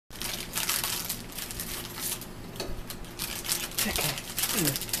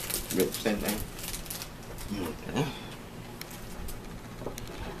Same thing. Okay.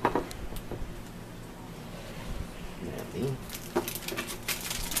 Ready.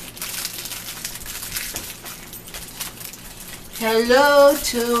 Hello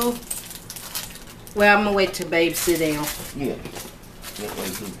to... Well, I'm going to wait till babe sit down. Yeah. That way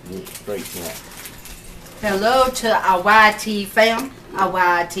he can straighten out. Hello to our YT fam.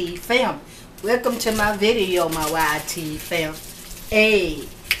 Our YT fam. Welcome to my video, my YT fam. Hey.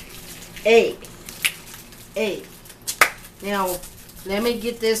 Hey. Hey. Now, let me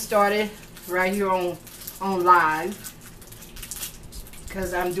get this started right here on live.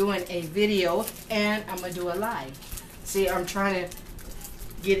 Because I'm doing a video and I'm going to do a live. See, I'm trying to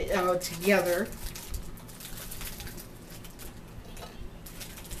get it all together.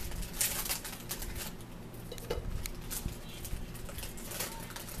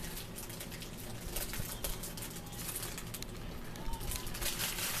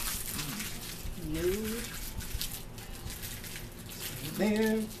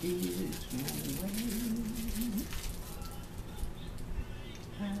 There is no way.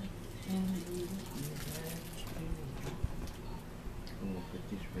 I can live without you. I'm gonna put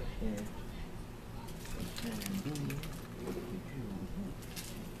this right here. Sometime being, what would you want?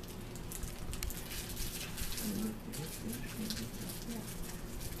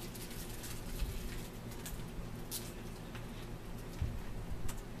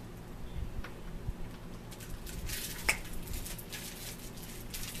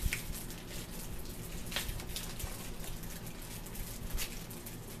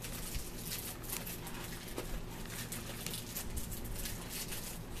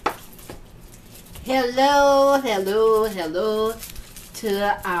 Hello, hello, hello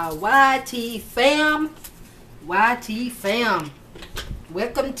to our YT fam. YT fam.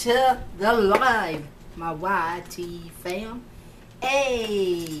 Welcome to the live, my YT fam.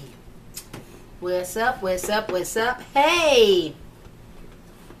 Hey. What's up, what's up, what's up? Hey.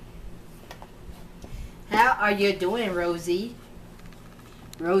 How are you doing, Rosie?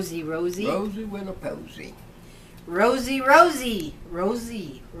 Rosie, Rosie. Rosie with a posy. Rosie, Rosie.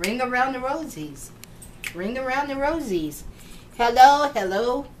 Rosie. Ring around the rosies. Ring around the rosies. Hello,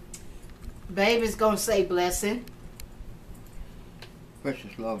 hello. Babe is going to say blessing.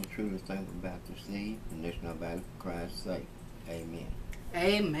 Precious Lord and truly think about the seed, and there's nobody for Christ's sake. Amen.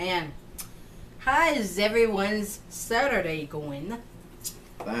 Amen. How is everyone's Saturday going?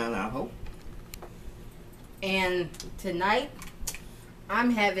 Fine, I hope. And tonight,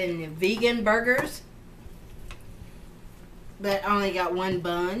 I'm having vegan burgers. But I only got one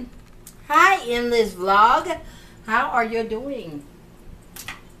bun. Hi, Endless Vlog. How are you doing?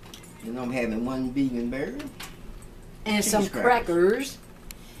 You know I'm having one vegan burger. And Cheese some crackers. crackers.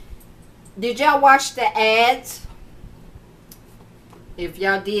 Did y'all watch the ads? If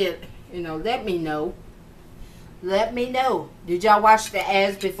y'all did, let me know. Let me know. Did y'all watch the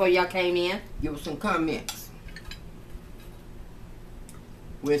ads before y'all came in? Give us some comments.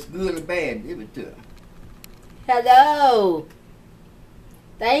 Whether it's good or bad, give it to them. Hello.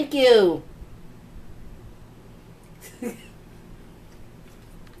 Thank you.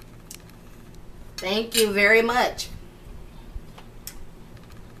 Thank you very much.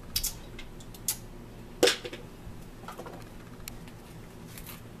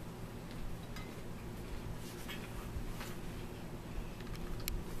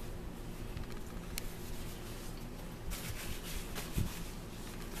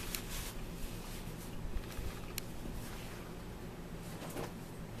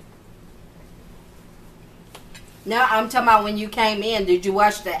 Now I'm talking about when you came in. Did you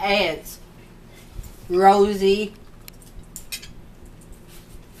watch the ads? Rosie.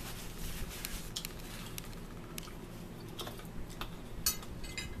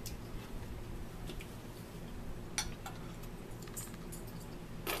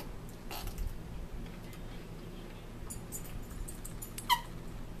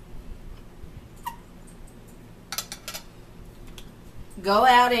 Go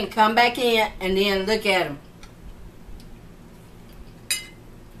out and come back in and then look at them.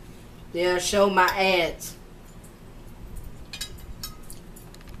 They'll show my ads.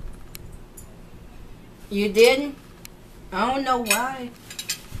 You didn't? I don't know why.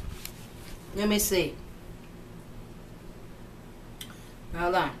 Let me see.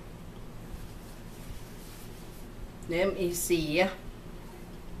 Hold on. Let me see.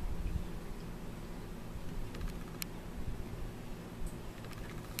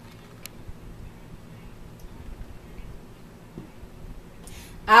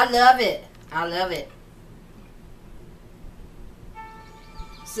 I love it. I love it.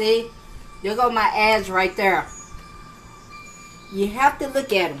 See? There go my ads right there. You have to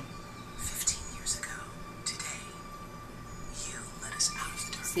look at them.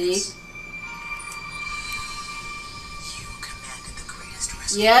 See?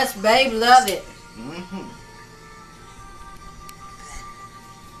 Yes, babe, love it.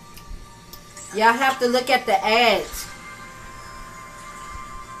 Y'all have to look at the ads.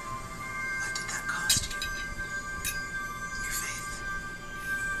 What did that cost you? Your faith.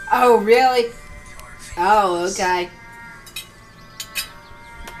 Oh, really? Your faith. Oh, okay.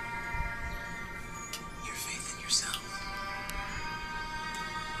 Your faith in yourself.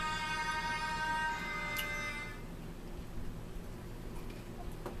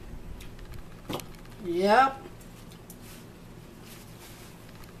 Yep.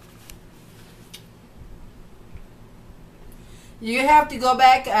 You have to go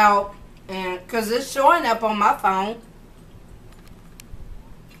back out, and because it's showing up on my phone.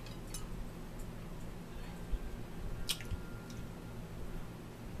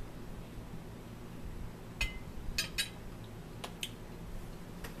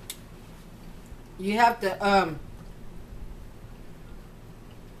 You have to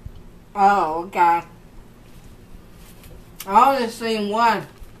oh, okay. I only seen one.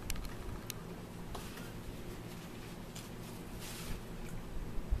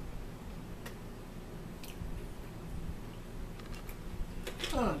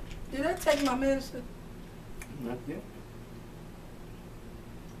 Did I take my medicine? Not yet.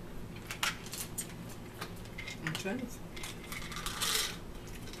 I'm trying to.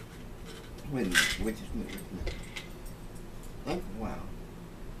 Wait a minute. Wait just a minute. Oh, wow.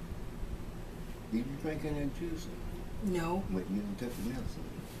 Did you drink any of that juice? No. But you didn't take the medicine.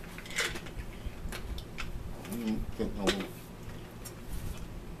 You didn't take no more.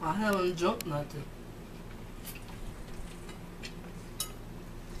 I haven't drunk nothing.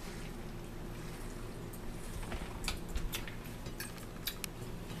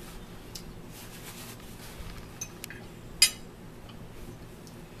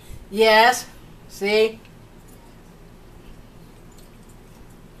 Yes. See?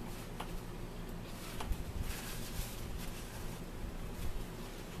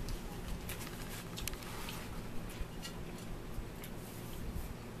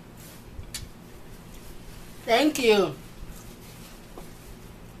 Thank you.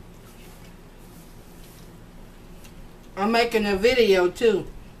 I'm making a video too.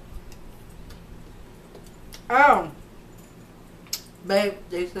 Oh. Babe,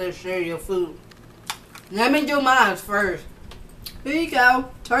 they said share your food. Let me do mine first. Here you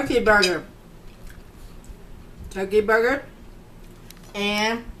go. Turkey burger. Turkey burger.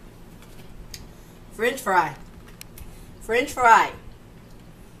 And French fry. French fry.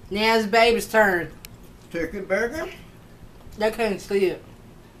 Now it's baby's turn. Turkey burger. They can't see it.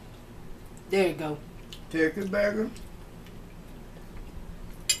 There you go. Turkey burger.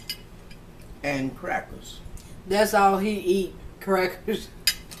 And crackers. That's all he eat. Crackers.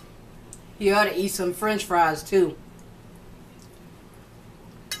 He ought to eat some French fries too.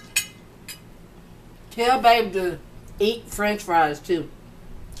 Tell babe to eat French fries too.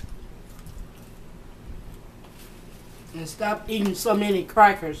 And stop eating so many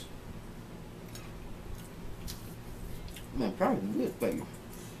crackers. Man, probably good for you.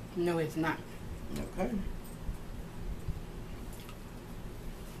 No, it's not. Okay.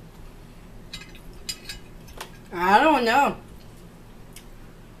 I don't know.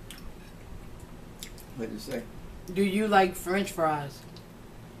 What did you say? Do you like French fries?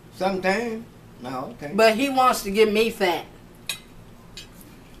 Sometimes. No, okay. But he wants to get me fat.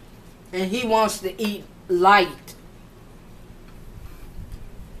 And he wants to eat light.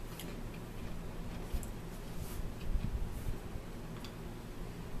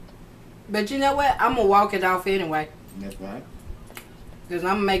 But you know what? I'm going to walk it off anyway. That's right. Because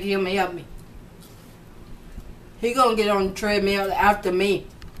I'm going to make him help me. He going to get on the treadmill after me.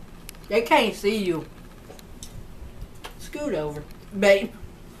 They can't see you. Scoot over, babe.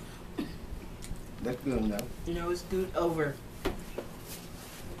 That's good enough. No, scoot over.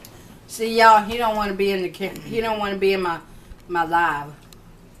 See, y'all, he don't want to be in the he don't want to be in my live.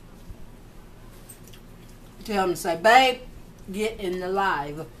 Tell him to say, babe, get in the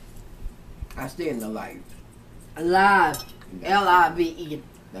live. I stay in the life. Live. L-I-V-E.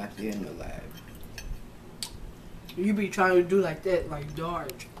 I stay in the life. You be trying to do like that, like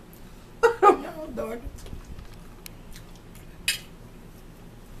Darge. No, Darge.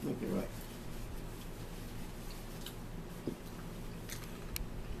 Look it right.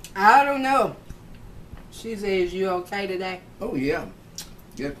 I don't know. She says, you okay today? Oh, yeah.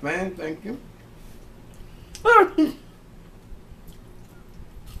 Yes, ma'am. Thank you.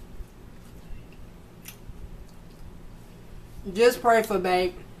 Just pray for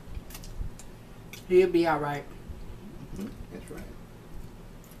babe. He'll be alright. That's right.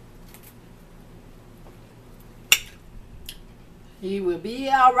 He will be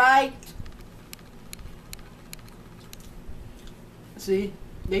all right. See,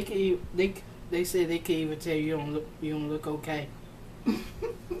 they say they can even tell you don't look okay.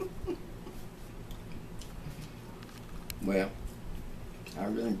 Well, I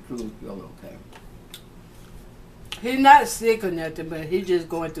really truly feel okay. He's not sick or nothing, but he's just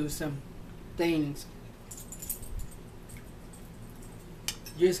going through some things.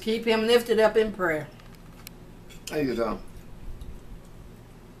 Just keep him lifted up in prayer. There you go.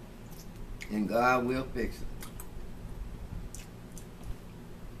 And God will fix it.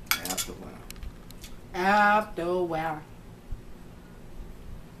 After a while. After a while.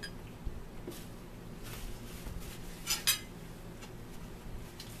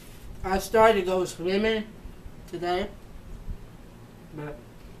 I started to go swimming today, but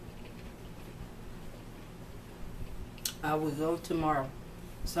I will go tomorrow.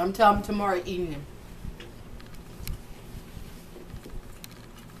 Sometime tomorrow evening.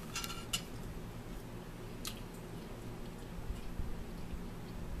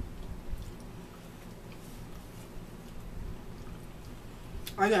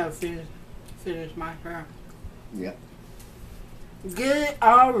 I gotta finish my hair. Yep. Get it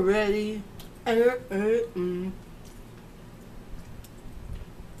all ready.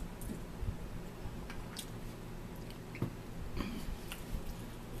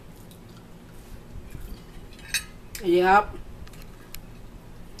 Yep.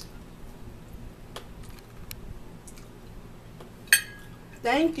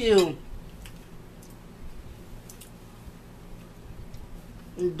 Thank you.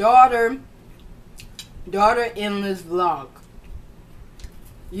 Daughter endless vlog.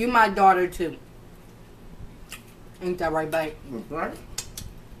 You my daughter too. Ain't that right, babe? That's right.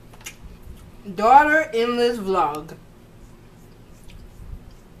 Daughter endless vlog.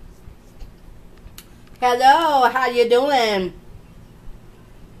 Hello, how you doing?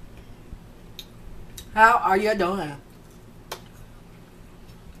 How are you doing?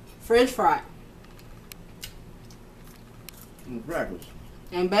 French fry. And crackers.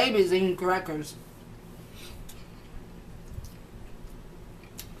 And baby's eating crackers.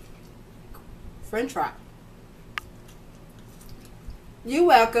 French fry. You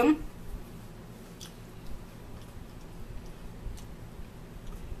welcome.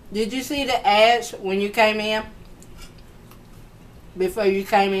 Did you see the ads when you came in? Before you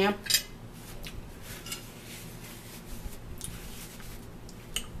came in?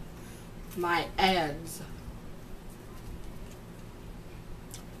 My ads.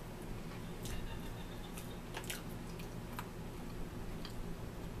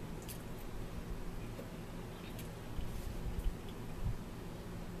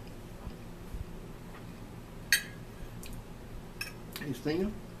 You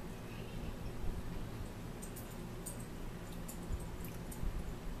singing?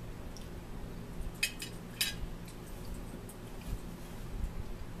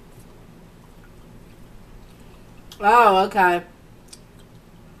 Oh, okay.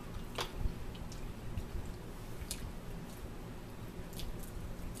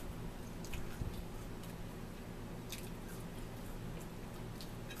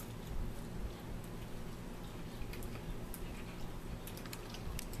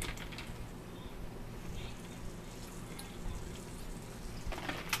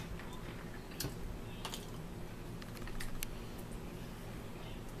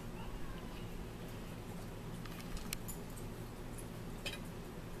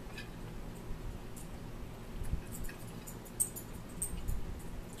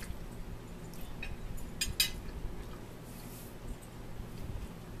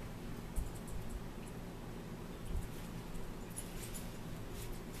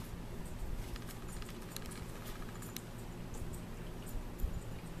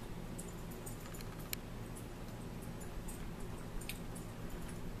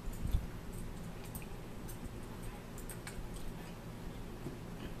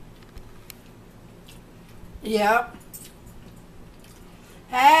 Yep.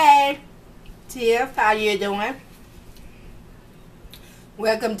 Hey, Tiff, how you doing?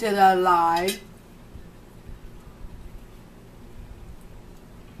 Welcome to the live.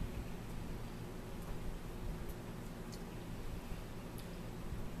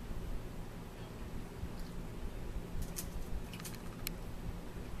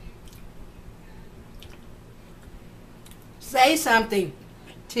 Say something,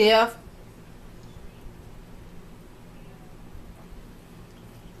 Tiff.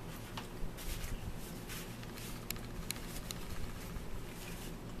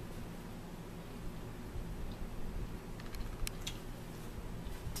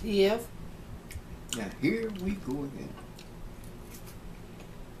 Tiff. Now here we go again.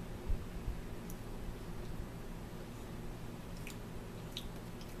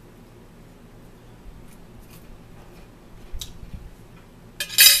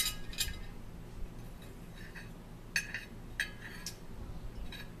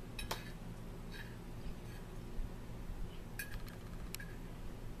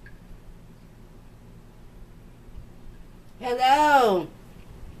 Hello.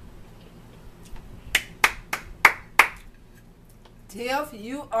 Tiff,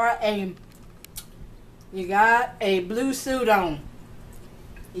 you got a blue suit on.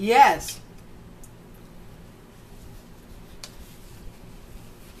 Yes.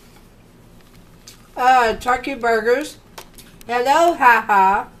 Turkey burgers. Hello,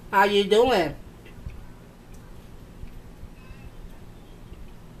 haha. How you doing?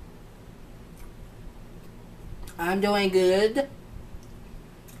 I'm doing good.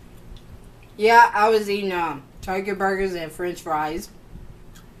 Yeah, I was eating turkey burgers and french fries.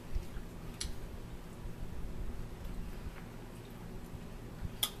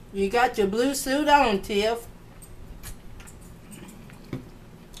 You got your blue suit on, Tiff.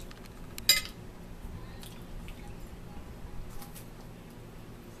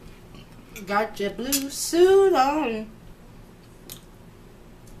 Got your blue suit on.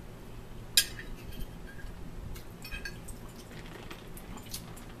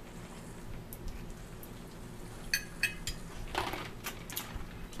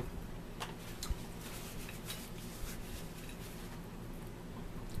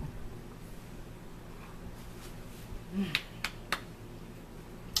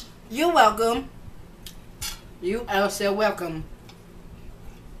 You're welcome. You also welcome.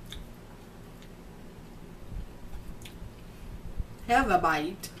 Have a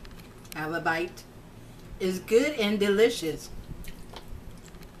bite. Have a bite. It's good and delicious.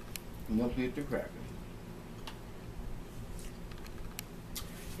 And don't forget the crackers.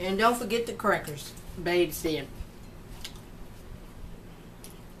 And don't forget the crackers. Babe said.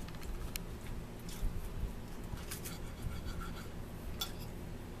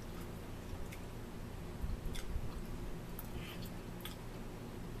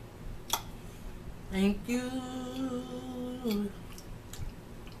 Thank you.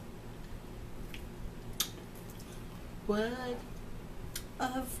 What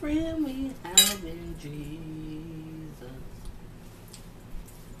a friend we have in Jesus.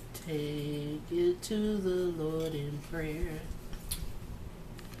 Take it to the Lord in prayer.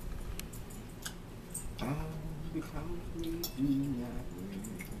 Oh, because we do not win.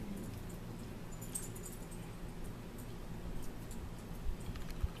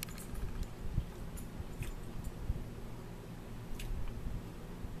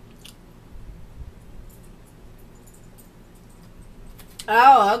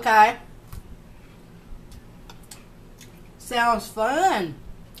 Oh, okay. Sounds fun.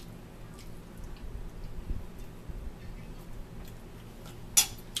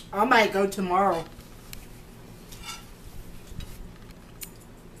 I might go tomorrow.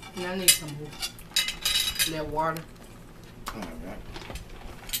 And I need some that water. All right.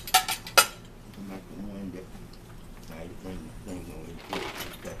 I'm not the one that I bring the thing over here.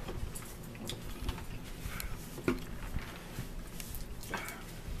 Okay.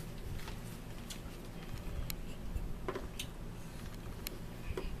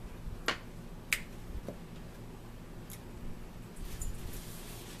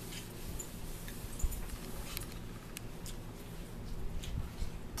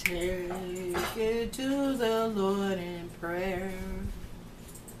 Take it to the Lord in prayer.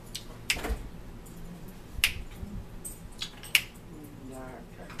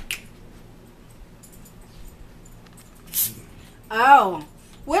 Oh,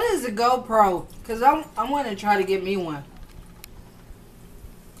 what is a GoPro? Cause I want to try to get me one.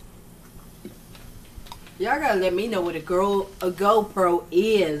 Y'all gotta let me know what a GoPro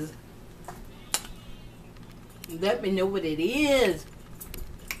is. Let me know what it is.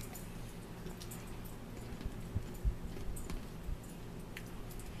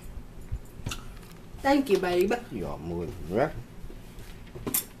 Thank you, baby. Y'all more than ready.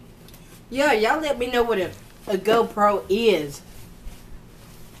 Yeah, y'all let me know what a GoPro is.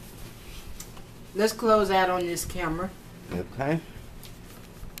 Let's close out on this camera. Okay.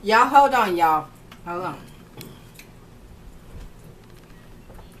 Y'all, hold on, y'all. Hold on.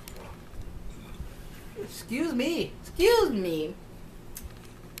 Excuse me. Excuse me.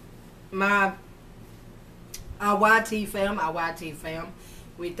 Our YT fam,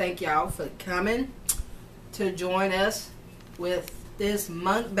 we thank y'all for coming to join us with this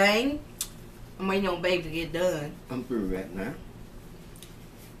mukbang. I'm waiting on Babe to get done. I'm through right now.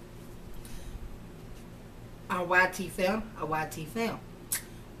 Our YT fam.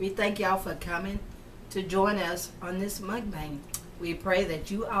 We thank y'all for coming to join us on this mukbang. We pray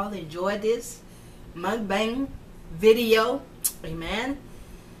that you all enjoy this mukbang video. Amen.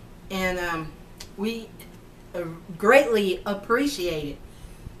 And we greatly appreciate it.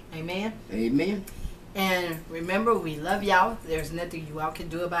 Amen. Amen. And remember, we love y'all. There's nothing you all can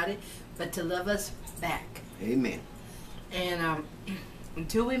do about it but to love us back. Amen. And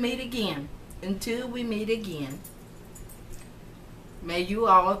until we meet again, may you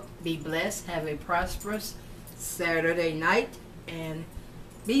all be blessed. Have a prosperous Saturday night, and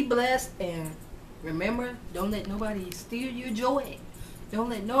be blessed. And remember, don't let nobody steal your joy. Don't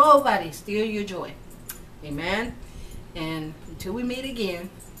let nobody steal your joy. Amen. And until we meet again,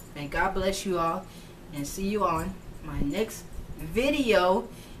 may God bless you all, and see you on my next video.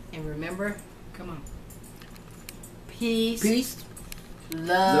 And remember, come on, peace,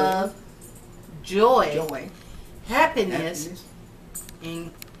 love, joy, happiness,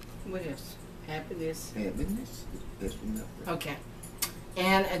 and what else? Happiness. That's enough. Okay.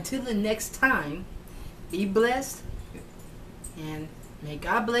 And until the next time, be blessed, and may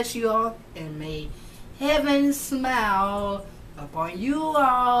God bless you all, and may heaven smile upon you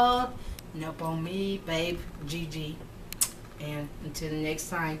all and upon me, babe, Gigi. And until the next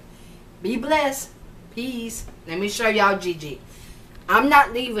time, be blessed. Peace. Let me show y'all Gigi. I'm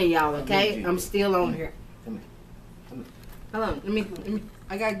not leaving y'all, okay? I'm still on here. Come here. Come here. Hold on. Let me.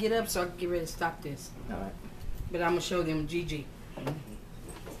 I gotta get up so I can get ready to stop this. All right. But I'm gonna show them Gigi.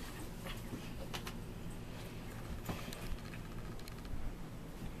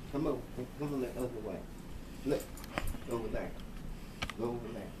 Come on the other way. Look, go over there. Go over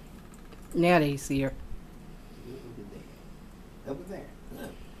there. Now they see her. Look over there. Over there.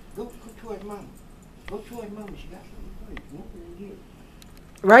 Look. Go towards Mama. Go towards Mama. She got something for you. Nothing in here.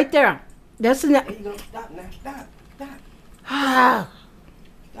 Right there. That's enough. There you go. Stop now. Stop. Stop. Ah.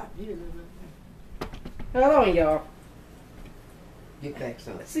 Stop. Here, Hold on, y'all. get back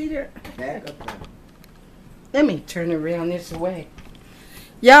some. See there? Back up now. Let me turn around this way.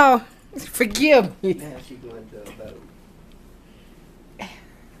 Y'all, forgive me. Now she going to the boat.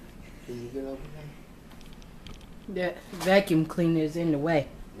 Can you get over there? The vacuum cleaner is in the way.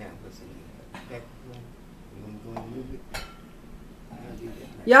 Now listen. Back. You want to go and move it? I'll do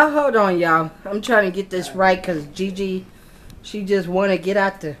that. Y'all hold on, y'all. I'm trying to get this right because Gigi, she just want to get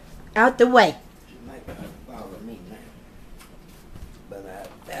out the way. She might follow me now. But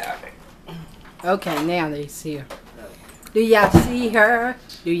I doubt it. Okay, now they see her. Do y'all see her?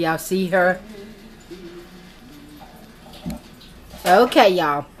 Do y'all see her? Okay,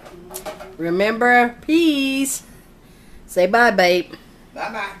 y'all. Remember, peace. Say bye, babe.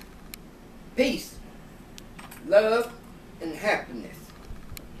 Bye-bye. Peace. Love and happiness.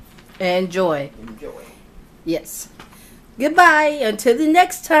 And joy. Enjoy. Yes. Goodbye. Until the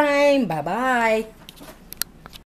next time. Bye-bye.